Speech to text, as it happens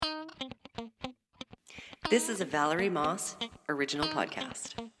This is a Valerie Moss original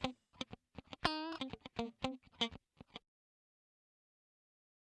podcast.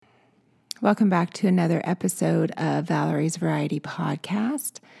 Welcome back to another episode of Valerie's Variety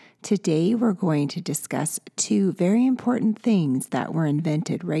Podcast. Today we're going to discuss two very important things that were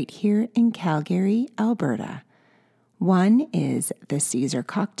invented right here in Calgary, Alberta. One is the Caesar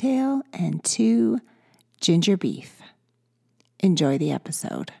cocktail and two, ginger beef. Enjoy the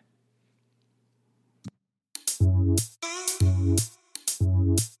episode.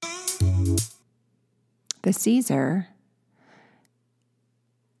 The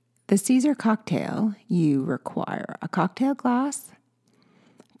Caesar cocktail, you require a cocktail glass,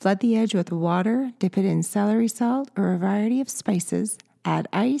 flood the edge with water, dip it in celery salt or a variety of spices, add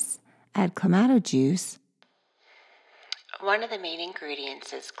ice, add clamato juice. One of the main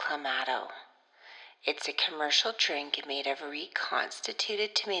ingredients is clamato. It's a commercial drink made of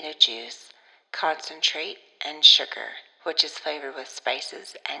reconstituted tomato juice, concentrate, and sugar, which is flavored with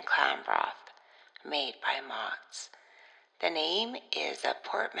spices and clam broth, made by Mott's. The name is a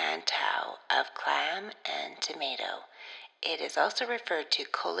portmanteau of clam and tomato. It is also referred to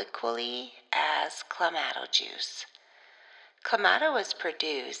colloquially as clamato juice. Clamato was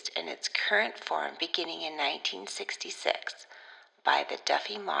produced in its current form beginning in 1966 by the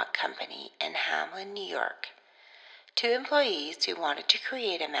Duffy Mott Company in Hamlin, New York. Two employees who wanted to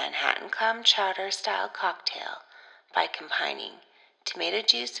create a Manhattan clam chowder style cocktail by combining tomato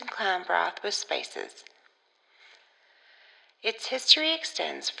juice and clam broth with spices. Its history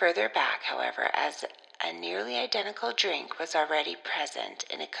extends further back, however, as a nearly identical drink was already present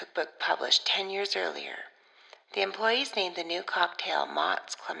in a cookbook published 10 years earlier. The employees named the new cocktail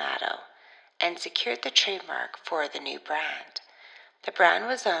Mott's Clamato and secured the trademark for the new brand. The brand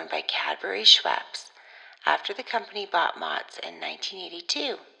was owned by Cadbury Schweppes after the company bought Mott's in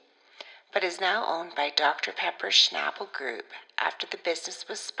 1982, but is now owned by Dr. Pepper Schnabel Group after the business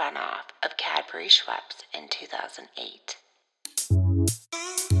was spun off of Cadbury Schweppes in 2008.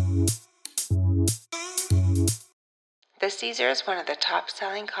 The Caesar is one of the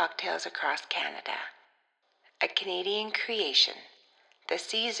top-selling cocktails across Canada. A Canadian creation, the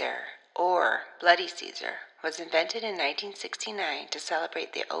Caesar, or Bloody Caesar, was invented in 1969 to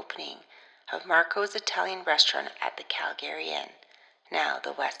celebrate the opening of Marco's Italian restaurant at the Calgary Inn, now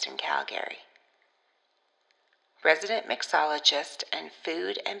the Westin Calgary. Resident mixologist and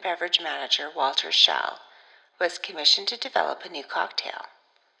food and beverage manager Walter Schell was commissioned to develop a new cocktail.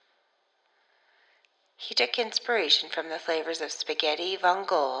 He took inspiration from the flavors of spaghetti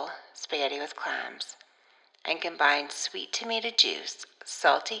vongole, spaghetti with clams, and combined sweet tomato juice,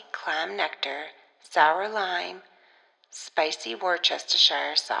 salty clam nectar, sour lime, spicy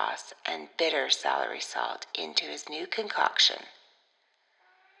Worcestershire sauce, and bitter celery salt into his new concoction.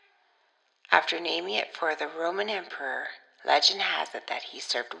 After naming it for the Roman emperor, legend has it that he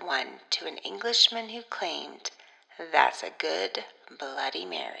served one to an Englishman who claimed, "That's a good Bloody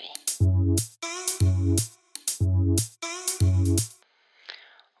Mary."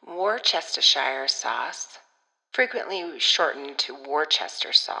 Worcestershire sauce, frequently shortened to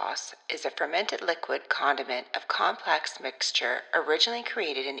Worcester sauce, is a fermented liquid condiment of complex mixture originally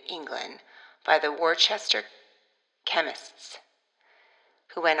created in England by the Worcester chemists,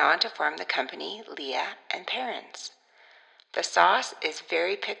 who went on to form the company Leah and Perrins. The sauce is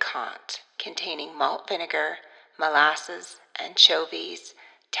very piquant, containing malt vinegar, molasses, anchovies,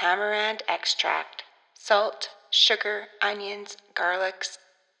 tamarind extract, salt, sugar, onions, garlic,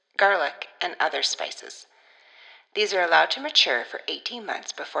 and other spices. These are allowed to mature for 18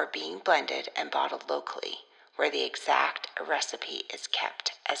 months before being blended and bottled locally, where the exact recipe is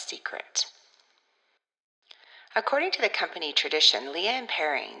kept a secret. According to the company tradition, Leah and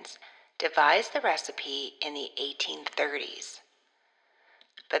Perrins devised the recipe in the 1830s,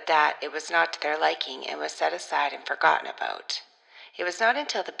 but that it was not to their liking and was set aside and forgotten about. It was not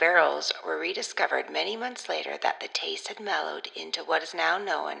until the barrels were rediscovered many months later that the taste had mellowed into what is now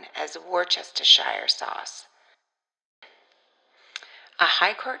known as Worcestershire sauce. A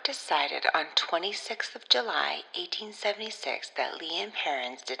high court decided on 26th of July, 1876 that Leah and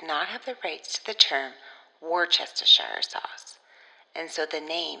Perrins did not have the rights to the term Worcestershire sauce, and so the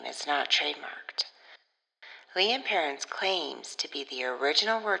name is not trademarked. Leah and Perrins claims to be the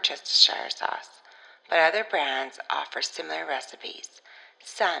original Worcestershire sauce, but other brands offer similar recipes.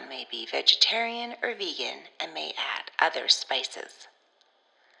 Some may be vegetarian or vegan and may add other spices.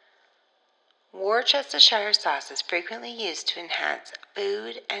 Worcestershire sauce is frequently used to enhance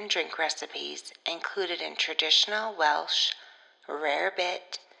food and drink recipes included in traditional Welsh,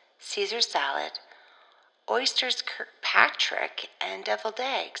 rarebit, Caesar salad, oysters Kirkpatrick, and deviled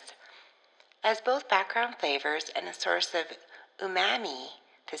eggs. As both background flavors and a source of umami,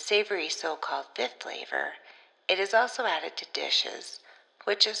 the savory so-called fifth flavor, it is also added to dishes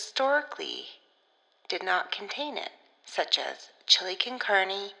which historically did not contain it, such as chili con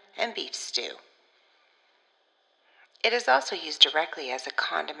carne and beef stew. It is also used directly as a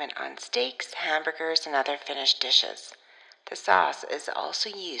condiment on steaks, hamburgers, and other finished dishes. The sauce is also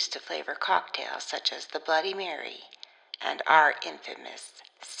used to flavor cocktails such as the Bloody Mary and our infamous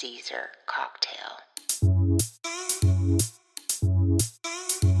Caesar cocktail.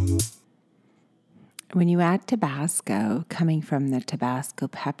 When you add Tabasco, coming from the Tabasco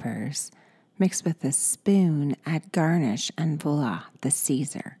peppers, mixed with a spoon, add garnish, and voila, the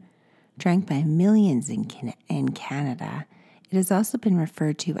Caesar. Drank by millions in Canada, it has also been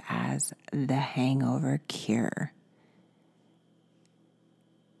referred to as the hangover cure.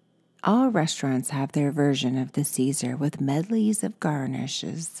 All restaurants have their version of the Caesar with medleys of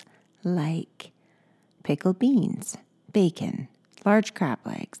garnishes like pickled beans, bacon, large crab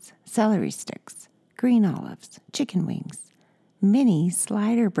legs, celery sticks, green olives, chicken wings, mini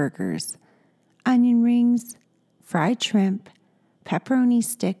slider burgers, onion rings, fried shrimp, pepperoni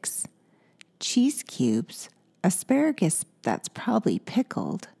sticks, cheese cubes, asparagus that's probably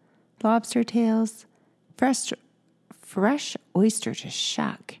pickled, lobster tails, fresh oyster to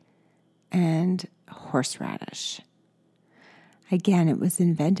shuck, and horseradish. Again, it was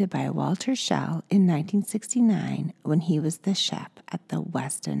invented by Walter Schell in 1969 when he was the chef at the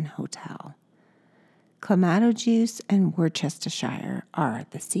Westin Hotel. Clamato juice and Worcestershire are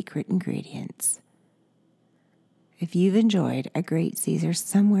the secret ingredients. If you've enjoyed a great Caesar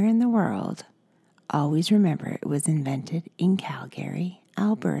somewhere in the world, always remember it was invented in Calgary,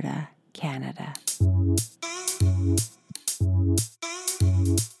 Alberta, Canada.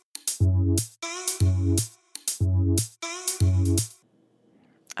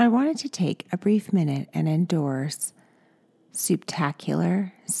 I wanted to take a brief minute and endorse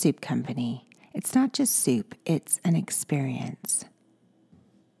Souptacular Soup Company. It's not just soup, it's an experience.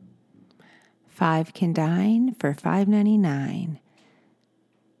 5 can dine for $5.99.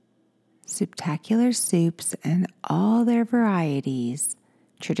 Souptacular soups and all their varieties: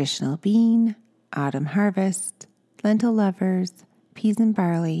 traditional bean, autumn harvest, lentil lovers, peas and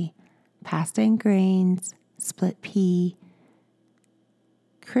barley, pasta and grains, split pea,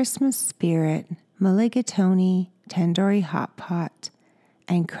 Christmas spirit, mulligatawny, tandoori hot pot,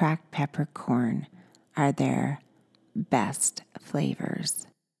 and cracked peppercorn are their best flavors.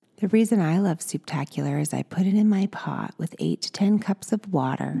 The reason I love Souptacular is I put it in my pot with 8 to 10 cups of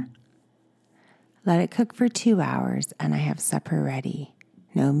water. Let it cook for 2 hours and I have supper ready.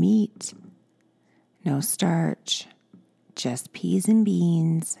 No meat, no starch, just peas and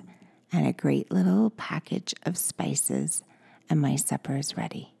beans, and a great little package of spices, and my supper is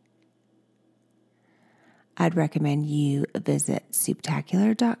ready. I'd recommend you visit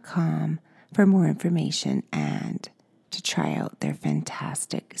Souptacular.com for more information and to try out their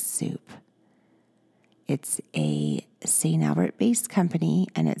fantastic soup. It's a St. Albert-based company,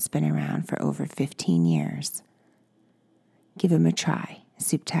 and it's been around for over 15 years. Give them a try.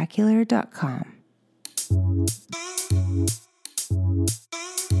 Souptacular.com.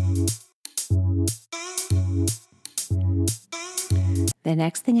 The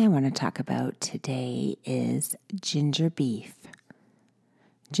next thing I want to talk about today is ginger beef.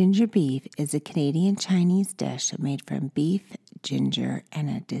 Ginger beef is a Canadian Chinese dish made from beef, ginger, and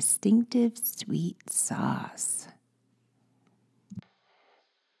a distinctive sweet sauce.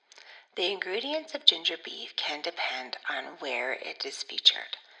 The ingredients of ginger beef can depend on where it is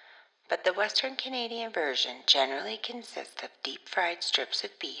featured, but the Western Canadian version generally consists of deep-fried strips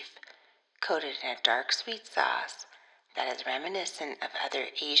of beef coated in a dark sweet sauce that is reminiscent of other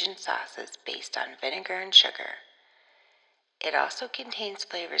Asian sauces based on vinegar and sugar. It also contains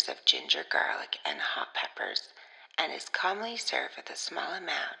flavors of ginger, garlic, and hot peppers, and is commonly served with a small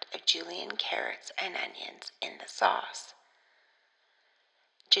amount of julienne carrots and onions in the sauce.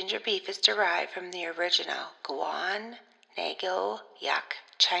 Ginger beef is derived from the original Guan Nago Yak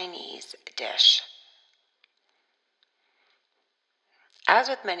Chinese dish. As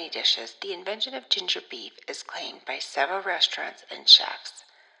with many dishes, the invention of ginger beef is claimed by several restaurants and chefs.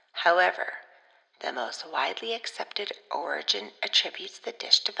 However, the most widely accepted origin attributes the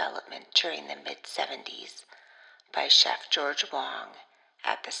dish development during the mid-70s by Chef George Wong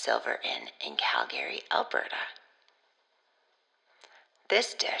at the Silver Inn in Calgary, Alberta.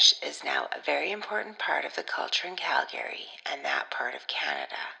 This dish is now a very important part of the culture in Calgary and that part of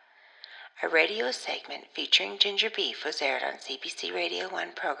Canada. A radio segment featuring ginger beef was aired on CBC Radio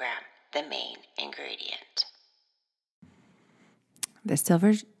 1 program, The Main Ingredient. The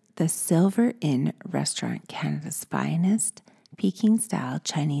the Silver Inn Restaurant, Canada's finest Peking-style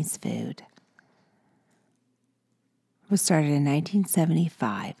Chinese food. Was started in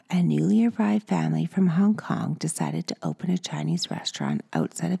 1975, a newly arrived family from Hong Kong decided to open a Chinese restaurant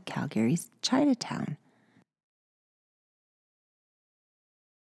outside of Calgary's Chinatown.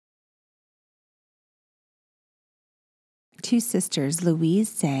 Two sisters, Louise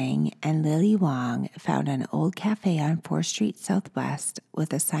Zhang and Lily Wong, found an old cafe on 4th Street Southwest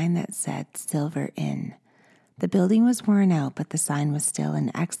with a sign that said Silver Inn. The building was worn out, but the sign was still in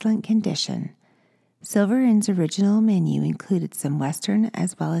excellent condition. Silver Inn's original menu included some Western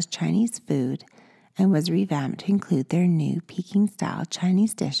as well as Chinese food and was revamped to include their new Peking-style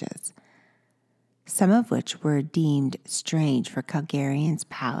Chinese dishes, some of which were deemed strange for Calgarians'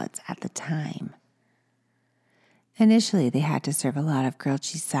 palates at the time. Initially, they had to serve a lot of grilled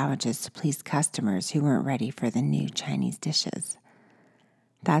cheese sandwiches to please customers who weren't ready for the new Chinese dishes.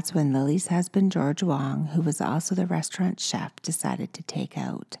 That's when Lily's husband, George Wong, who was also the restaurant chef, decided to take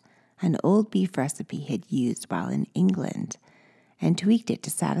out an old beef recipe he'd used while in England and tweaked it to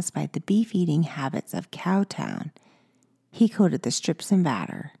satisfy the beef-eating habits of Cowtown. He coated the strips in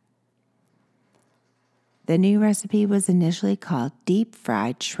batter. The new recipe was initially called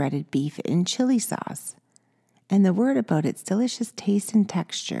deep-fried shredded beef in chili sauce, and the word about its delicious taste and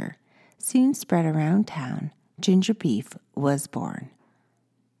texture soon spread around town. Ginger beef was born.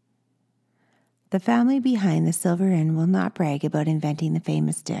 The family behind the Silver Inn will not brag about inventing the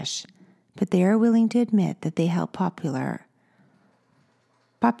famous dish, but they are willing to admit that they helped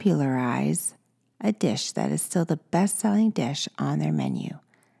popularize a dish that is still the best-selling dish on their menu,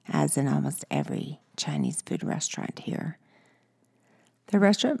 as in almost every Chinese food restaurant here. The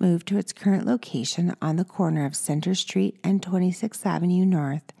restaurant moved to its current location on the corner of Center Street and 26th Avenue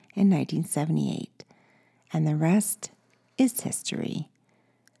North in 1978, and the rest is history.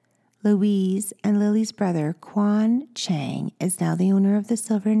 Louise and Lily's brother, Quan Chang, is now the owner of the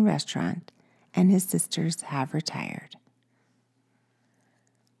Silver Inn restaurant, and his sisters have retired.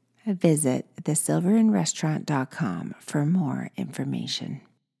 Visit thesilverinnrestaurant.com for more information.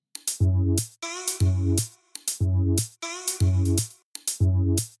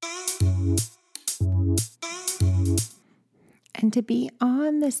 And to be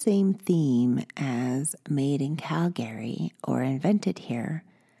on the same theme as Made in Calgary or Invented Here,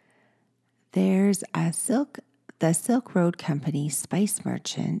 there's the Silk Road Company Spice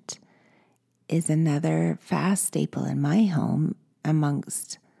Merchant is another fast staple in my home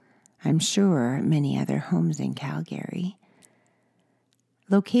amongst, I'm sure, many other homes in Calgary.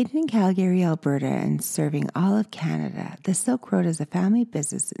 Located in Calgary, Alberta, and serving all of Canada, the Silk Road is a family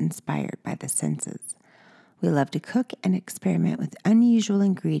business inspired by the senses. We love to cook and experiment with unusual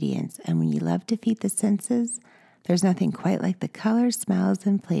ingredients, and when you love to feed the senses, there's nothing quite like the colors, smells,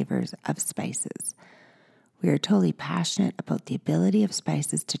 and flavors of spices. We are totally passionate about the ability of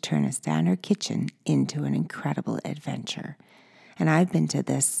spices to turn a standard kitchen into an incredible adventure. And I've been to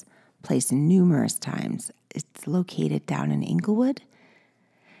this place numerous times. It's located down in Inglewood,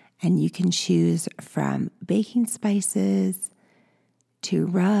 and you can choose from baking spices to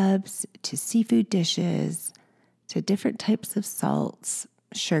rubs to seafood dishes to different types of salts,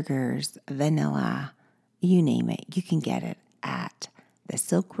 sugars, vanilla. You name it, you can get it at the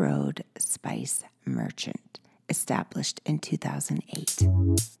Silk Road Spice Merchant, established in 2008.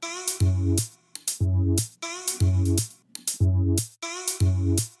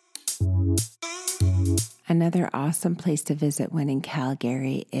 Another awesome place to visit when in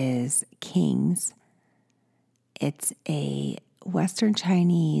Calgary is King's. It's a Western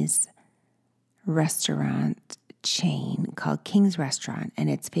Chinese restaurant chain called King's Restaurant, and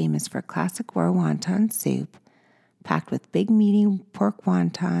it's famous for classic war wonton soup packed with big meaty pork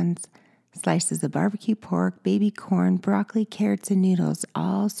wontons, slices of barbecue pork, baby corn, broccoli, carrots, and noodles,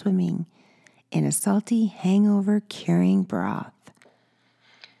 all swimming in a salty, hangover-curing broth.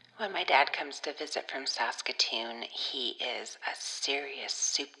 When my dad comes to visit from Saskatoon, he is a serious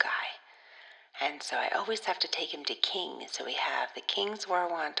soup guy. And so I always have to take him to King. So we have the King's War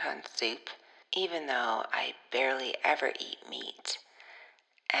Wonton soup, even though I barely ever eat meat.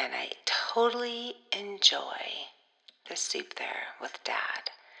 And I totally enjoy the soup there with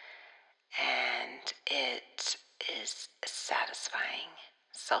Dad. And it is satisfying.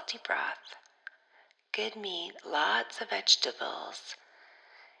 Salty broth, good meat, lots of vegetables.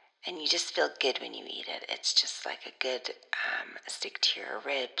 And you just feel good when you eat it. It's just like a good stick to your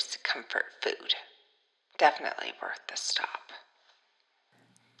ribs comfort food. Definitely worth the stop.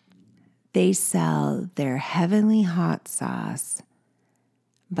 They sell their heavenly hot sauce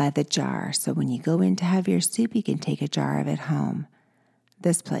by the jar. So when you go in to have your soup, you can take a jar of it home.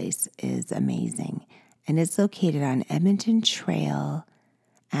 This place is amazing, and it's located on Edmonton Trail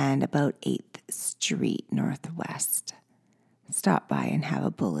and about 8th Street Northwest. Stop by and have a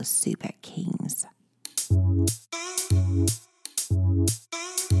bowl of soup at King's.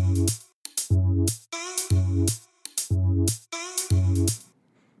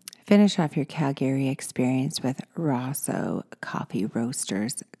 Finish off your Calgary experience with Rosso Coffee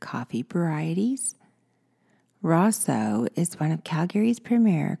Roasters coffee varieties. Rosso is one of Calgary's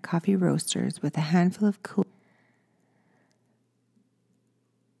premier coffee roasters with a handful of cool.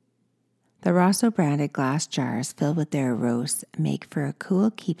 The Rosso branded glass jars filled with their roasts make for a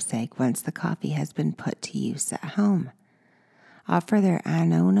cool keepsake once the coffee has been put to use at home. Offer their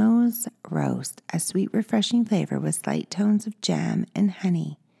Anonos roast, a sweet, refreshing flavor with slight tones of jam and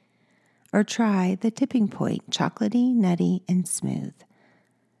honey. Or try the Tipping Point, chocolatey, nutty, and smooth.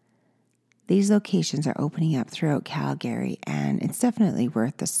 These locations are opening up throughout Calgary, and it's definitely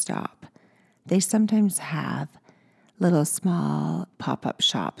worth a stop. They sometimes have little small pop-up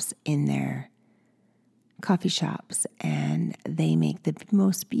shops in their coffee shops, and they make the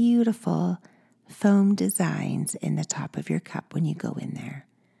most beautiful foam designs in the top of your cup when you go in there.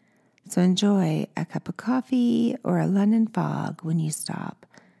 So enjoy a cup of coffee or a London fog when you stop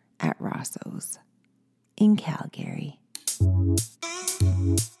at Rosso's in Calgary.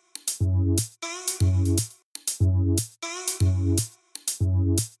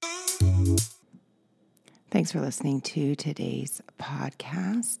 Thanks for listening to today's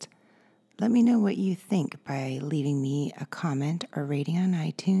podcast. Let me know what you think by leaving me a comment or rating on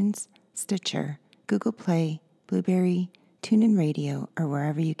iTunes, Stitcher, Google Play, Blueberry, TuneIn Radio, or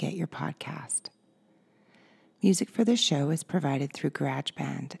wherever you get your podcast. Music for this show is provided through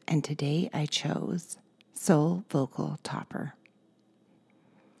GarageBand, and today I chose Soul Vocal Topper.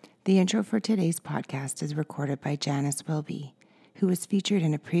 The intro for today's podcast is recorded by Janice Wilby, who was featured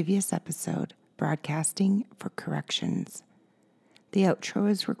in a previous episode, Broadcasting for Corrections. The outro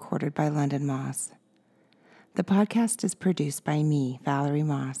is recorded by London Moss. The podcast is produced by me, Valerie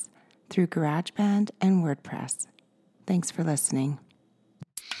Moss, through GarageBand and WordPress. Thanks for listening.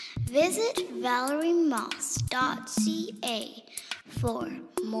 Visit valeriemoss.ca for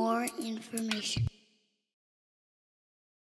more information.